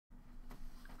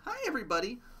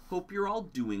everybody, hope you're all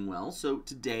doing well. So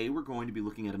today we're going to be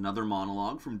looking at another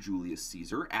monologue from Julius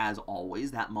Caesar. As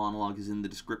always, that monologue is in the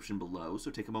description below,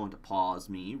 so take a moment to pause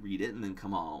me, read it, and then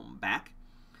come on back.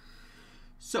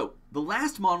 So, the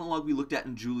last monologue we looked at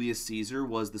in Julius Caesar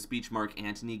was the speech Mark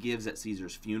Antony gives at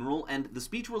Caesar's funeral, and the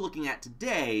speech we're looking at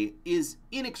today is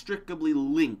inextricably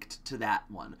linked to that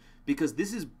one, because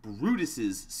this is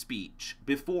Brutus's speech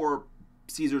before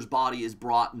Caesar's body is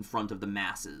brought in front of the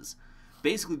masses.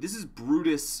 Basically, this is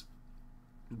Brutus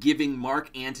giving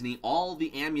Mark Antony all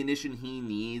the ammunition he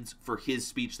needs for his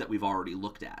speech that we've already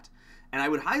looked at. And I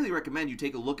would highly recommend you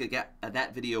take a look at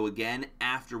that video again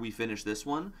after we finish this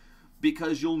one,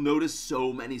 because you'll notice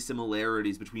so many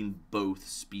similarities between both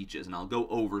speeches, and I'll go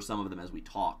over some of them as we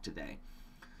talk today.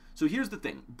 So here's the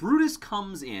thing. Brutus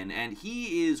comes in, and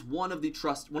he is one of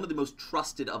the most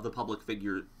trusted of the public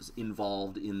figures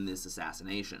involved in this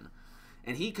assassination.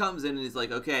 And he comes in and he's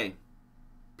like, okay,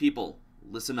 people,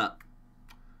 listen up.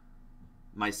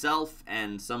 Myself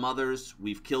and some others,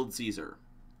 we've killed Caesar.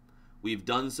 We've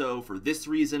done so for this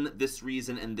reason, and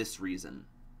this reason.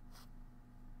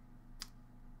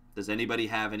 Does anybody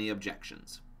have any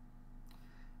objections?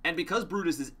 And because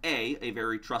Brutus is A,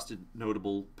 very trusted,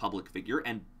 notable public figure,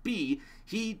 and B,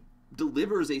 he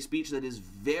delivers a speech that is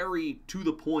very to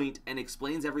the point and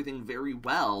explains everything very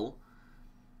well,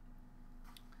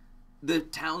 the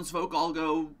townsfolk all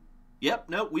go, yep,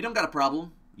 no, we don't got a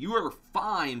problem. You are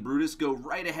fine, Brutus. Go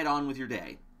right ahead on with your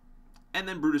day. And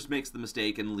then Brutus makes the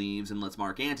mistake and leaves and lets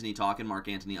Mark Antony talk, and Mark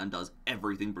Antony undoes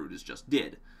everything Brutus just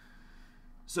did.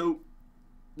 So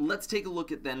let's take a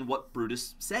look at then what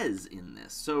Brutus says in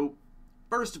this. So,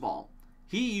 first of all,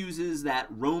 he uses that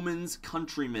Romans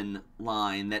countrymen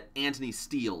line that Antony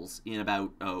steals in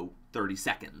about, 30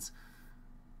 seconds.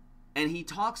 And he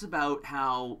talks about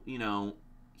how,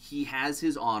 he has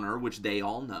his honor, which they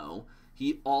all know.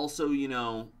 He also,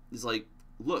 is like,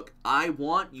 look, I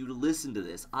want you to listen to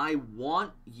this. I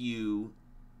want you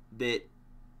to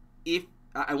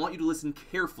listen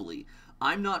carefully.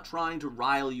 I'm not trying to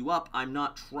rile you up. I'm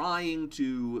not trying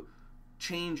to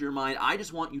change your mind. I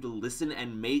just want you to listen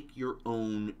and make your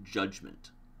own judgment.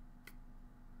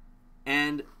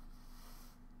 And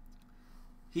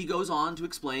he goes on to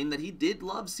explain that he did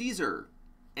love Caesar,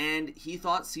 and he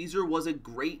thought Caesar was a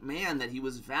great man, that he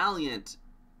was valiant,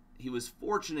 he was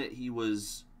fortunate, he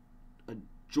was a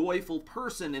joyful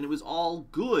person, and it was all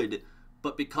good.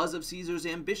 But because of Caesar's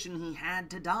ambition, he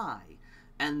had to die.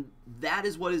 And that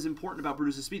is what is important about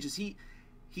Brutus' speech, is he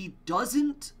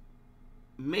doesn't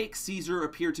make Caesar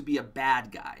appear to be a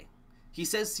bad guy. He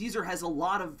says Caesar has a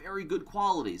lot of very good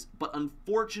qualities, but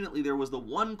unfortunately there was the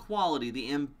one quality,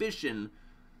 the ambition,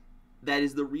 that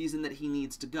is the reason that he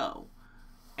needs to go.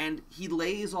 And he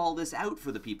lays all this out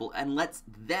for the people and lets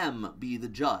them be the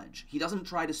judge. He doesn't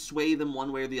try to sway them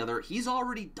one way or the other. He's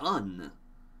already done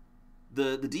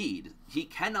the deed. He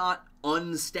cannot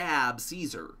unstab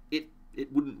Caesar.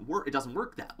 It wouldn't work. It doesn't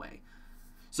work that way.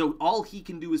 So all he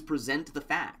can do is present the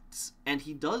facts, and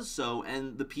he does so,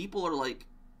 and the people are like,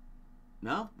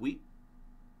 no,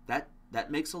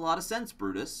 that makes a lot of sense,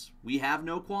 Brutus. We have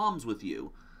no qualms with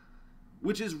you.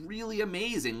 Which is really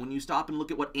amazing when you stop and look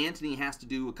at what Antony has to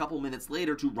do a couple minutes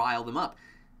later to rile them up.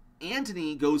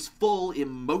 Antony goes full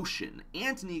emotion.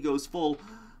 Antony goes full,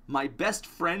 my best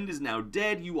friend is now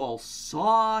dead. You all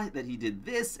saw that he did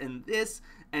this,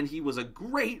 and he was a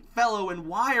great fellow, and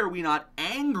why are we not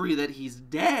angry that he's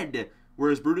dead?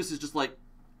 Whereas Brutus is just like,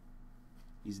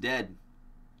 he's dead.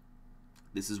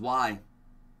 This is why.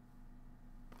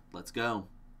 Let's go.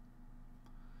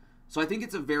 So I think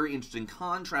it's a very interesting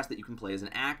contrast that you can play as an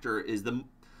actor, is the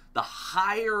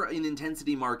higher in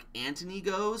intensity Mark Antony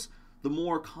goes, the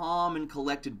more calm and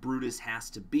collected Brutus has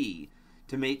to be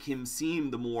to make him seem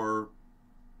the more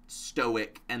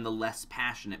stoic and the less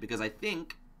passionate. Because I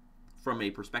think, from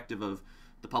a perspective of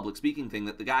the public speaking thing,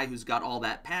 that the guy who's got all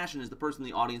that passion is the person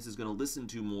the audience is going to listen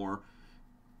to more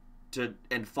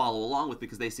and follow along with,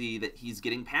 because they see that he's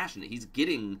getting passionate. He's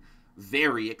getting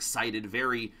very excited,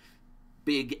 very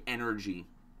big energy.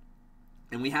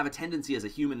 And we have a tendency as the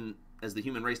human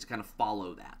race to kind of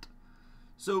follow that.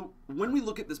 So when we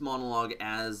look at this monologue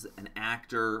as an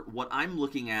actor, what I'm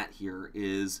looking at here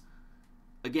is,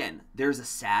 again, there's a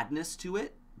sadness to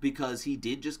it, because he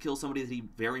did just kill somebody that he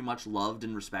very much loved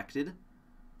and respected.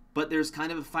 But there's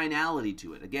kind of a finality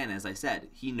to it. Again, as I said,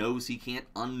 he knows he can't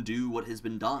undo what has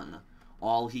been done.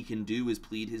 All he can do is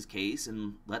plead his case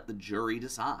and let the jury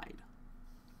decide.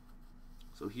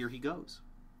 So here he goes.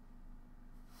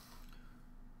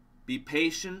 Be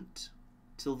patient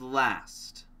till the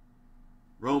last,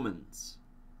 Romans,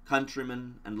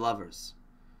 countrymen, and lovers.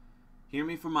 Hear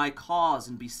me for my cause,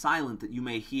 and be silent that you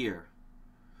may hear.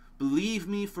 Believe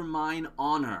me for mine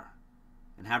honor,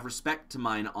 and have respect to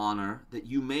mine honor, that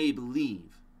you may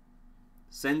believe.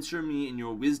 Censure me in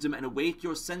your wisdom, and awake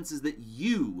your senses, that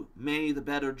you may the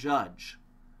better judge.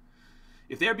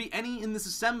 If there be any in this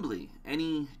assembly,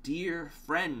 any dear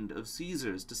friend of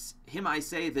Caesar's, to him I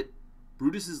say that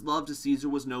Brutus's love to Caesar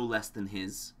was no less than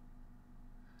his.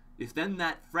 If then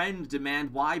that friend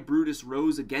demand why Brutus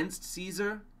rose against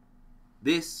Caesar,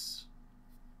 this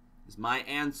is my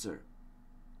answer.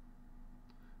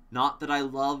 Not that I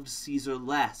loved Caesar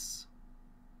less,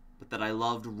 but that I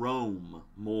loved Rome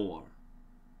more.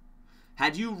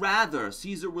 Had you rather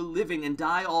Caesar were living and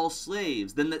die all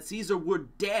slaves, than that Caesar were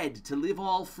dead to live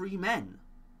all free men?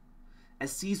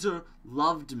 As Caesar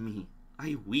loved me,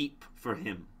 I weep for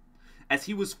him. As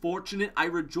he was fortunate, I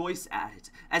rejoice at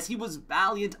it. As he was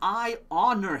valiant, I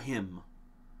honor him.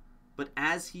 But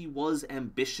as he was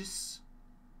ambitious,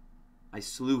 I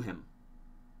slew him.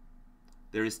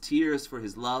 There is tears for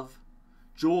his love,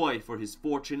 joy for his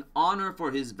fortune, honor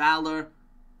for his valor,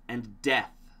 and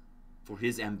death for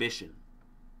his ambition.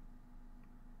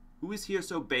 Who is here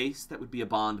so base that would be a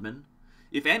bondman?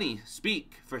 If any,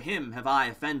 speak, for him have I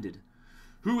offended.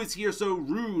 Who is here so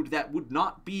rude that would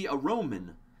not be a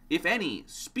Roman? If any,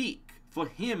 speak, for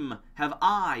him have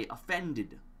I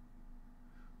offended.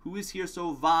 Who is here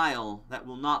so vile that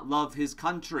will not love his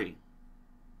country?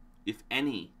 If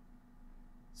any,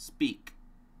 speak,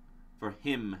 for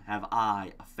him have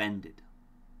I offended.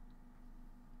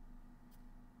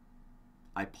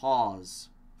 I pause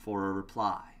for a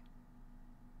reply.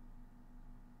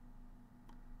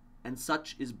 And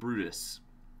such is Brutus.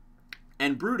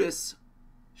 And Brutus,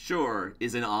 sure,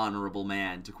 is an honorable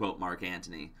man, to quote Mark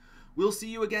Antony. We'll see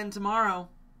you again tomorrow.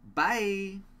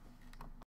 Bye!